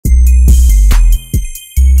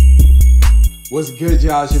What's good,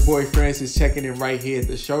 y'all? It's your boy Francis checking in right here at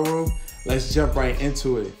the showroom. Let's jump right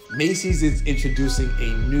into it. Macy's is introducing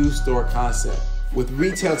a new store concept. With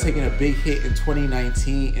retail taking a big hit in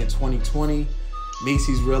 2019 and 2020,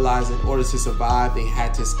 Macy's realized in order to survive, they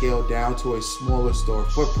had to scale down to a smaller store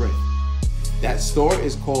footprint. That store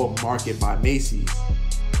is called Market by Macy's.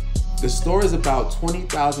 The store is about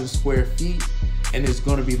 20,000 square feet and is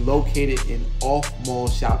going to be located in off-mall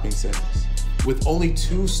shopping centers. With only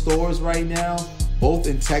 2 stores right now, both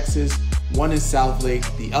in Texas, one in Southlake,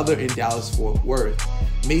 the other in Dallas-Fort Worth,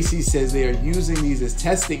 Macy's says they are using these as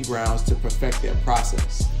testing grounds to perfect their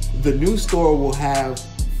process. The new store will have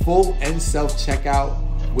full and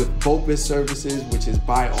self-checkout with BOPIS services, which is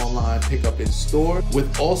buy online, pick up in store,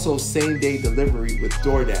 with also same-day delivery with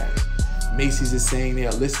DoorDash. Macy's is saying they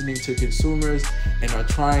are listening to consumers and are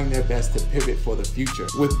trying their best to pivot for the future.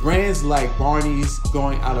 With brands like Barney's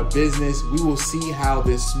going out of business, we will see how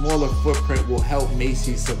this smaller footprint will help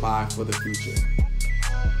Macy's survive for the future.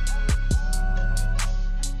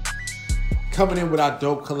 Coming in with our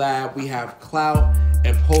dope collab, we have Clout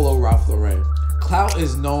and Polo Ralph Lauren. Clout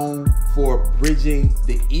is known for bridging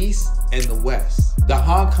the East and the West. The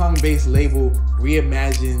Hong Kong-based label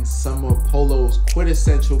reimagines some of Polo's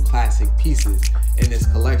quintessential classic pieces in this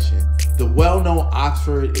collection. The well-known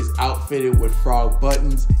Oxford is outfitted with frog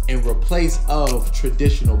buttons in replace of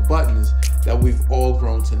traditional buttons that we've all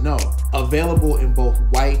grown to know. Available in both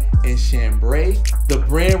white and chambray, the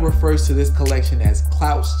brand refers to this collection as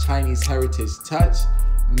Clout's Chinese heritage touch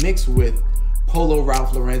mixed with Polo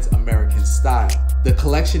Ralph Lauren's American style. The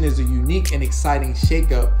collection is a unique and exciting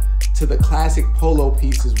shakeup to the classic polo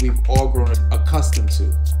pieces we've all grown accustomed to.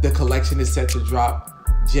 The collection is set to drop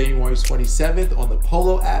January 27th on the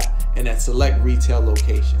Polo app and at select retail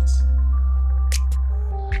locations.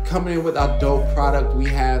 Coming in with our dope product, we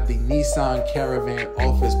have the Nissan Caravan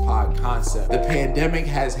Office Pod concept. The pandemic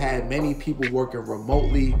has had many people working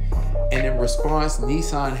remotely, and in response,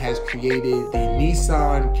 Nissan has created the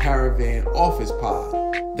Nissan Caravan Office Pod.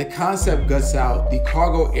 The concept guts out the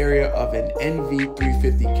cargo area of an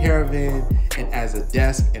NV350 Caravan and as a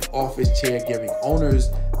desk and office chair, giving owners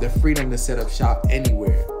the freedom to set up shop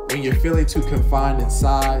anywhere. When you're feeling too confined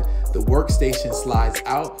inside, the workstation slides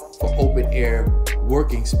out for open air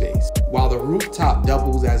working space, while the rooftop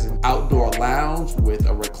doubles as an outdoor lounge with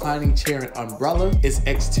a reclining chair and umbrella. Its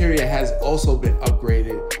exterior has also been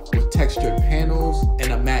upgraded with textured panels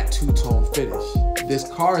and a matte two-tone finish. This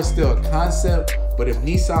car is still a concept, but if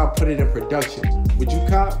Nissan put it in production, would you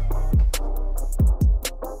cop?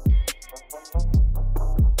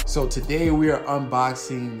 So today we are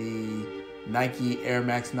unboxing the Nike Air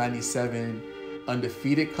Max 97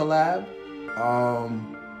 Undefeated collab.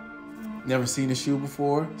 Never seen the shoe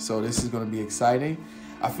before, so this is gonna be exciting.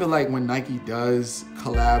 I feel like when Nike does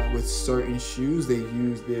collab with certain shoes, they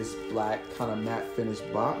use this black kind of matte finish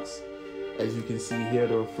box. As you can see here,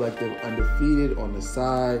 the reflective Undefeated on the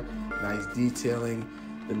side, nice detailing,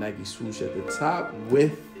 the Nike swoosh at the top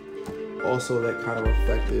with also that kind of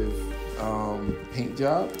reflective paint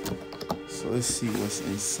job. So let's see what's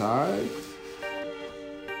inside.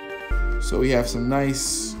 So we have some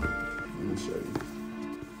nice, let me show you.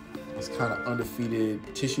 It's kind of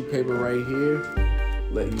Undefeated tissue paper right here,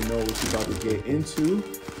 letting you know what you're about to get into.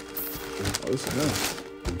 Oh, it's nice.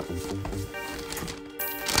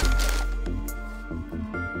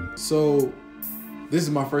 So this is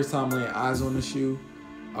my first time laying eyes on the shoe.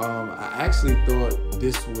 I actually thought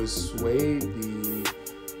this was suede,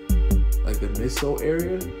 the midsole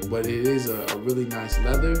area, but it is a really nice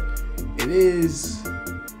leather. It is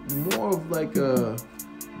more of like a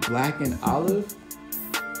black and olive.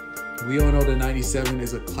 We all know the 97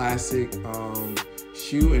 is a classic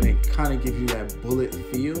shoe, and it kind of gives you that bullet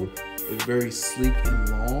feel. It's very sleek and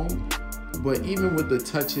long, but even with the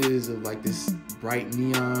touches of like this bright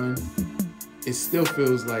neon, it still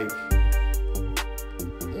feels like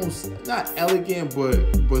almost not elegant,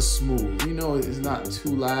 but smooth. You know, it's not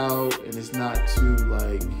too loud and it's not too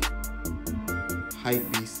like hype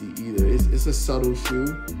beasty either. It's a subtle shoe,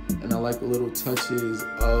 and I like the little touches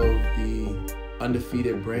of the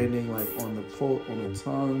Undefeated branding, like on the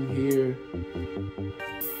tongue here,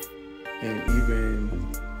 and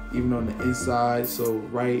even on the inside. So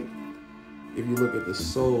right, if you look at the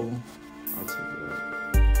sole, I'll take it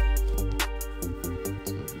out. So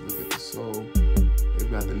if you look at the sole, they've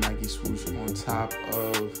got the Nike swoosh on top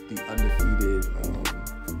of the Undefeated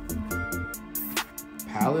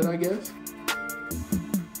palette, I guess.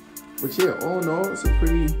 But yeah, all in all, it's a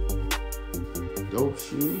pretty dope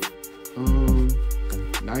shoe.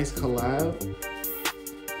 Nice collab.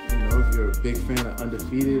 You know, know, if you're a big fan of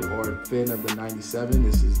Undefeated or a fan of the 97,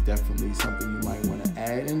 this is definitely something you might want to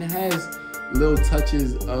add. And it has little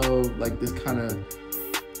touches of like this kind of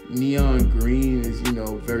neon green is, you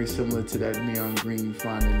know, very similar to that neon green you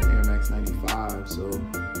find in the Air Max 95. So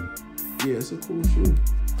yeah, it's a cool shoe.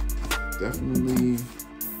 Definitely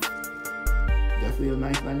a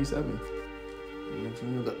nice 97. You know what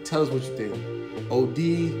I'm saying? Tell us what you think. OD,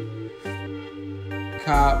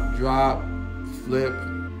 cop, drop, flip,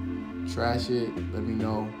 trash it. Let me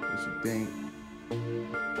know what you think.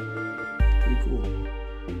 Pretty cool.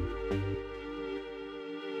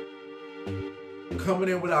 Coming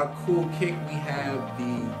in with our cool kick, we have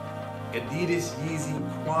the Adidas Yeezy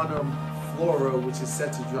Quantum Flora, which is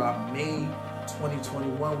set to drop May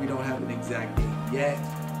 2021. We don't have an exact date yet,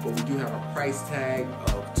 but we do have a price tag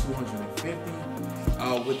of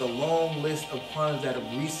 $250. With a long list of quantums that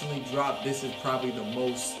have recently dropped, this is probably the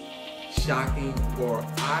most shocking or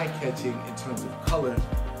eye-catching in terms of color,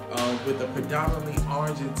 with a predominantly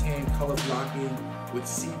orange and tan color blocking with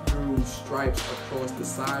see-through stripes across the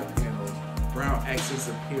side panels. Brown accents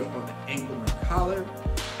appear on the ankle and collar,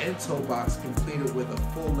 and toe box completed with a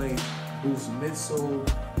full-length boost midsole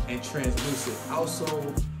and translucent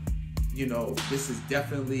outsole. You know, this is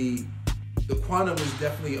definitely, the Quantum is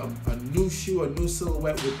definitely a new shoe, a new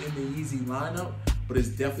silhouette within the Yeezy lineup, but it's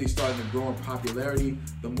definitely starting to grow in popularity.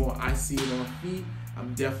 The more I see it on feet,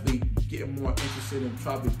 I'm definitely getting more interested in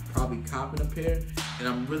probably copping a pair, and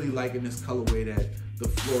I'm really liking this colorway that the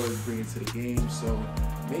Flora is bringing to the game. So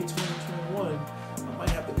May 2021, I might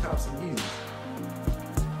have to cop some Yeezys.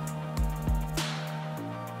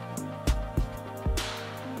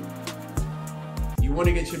 You want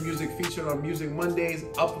to get your music featured on Music Mondays?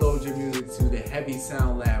 Upload your music to the Heavy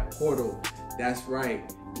Sound Lab portal. That's right.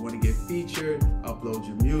 You want to get featured? Upload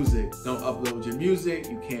your music. Don't upload your music,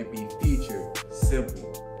 you can't be featured.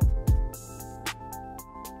 Simple.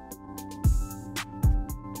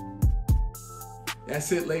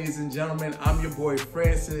 That's it, ladies and gentlemen. I'm your boy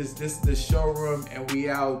Francis. This is the Showroom, and we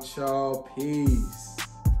out, y'all. Peace.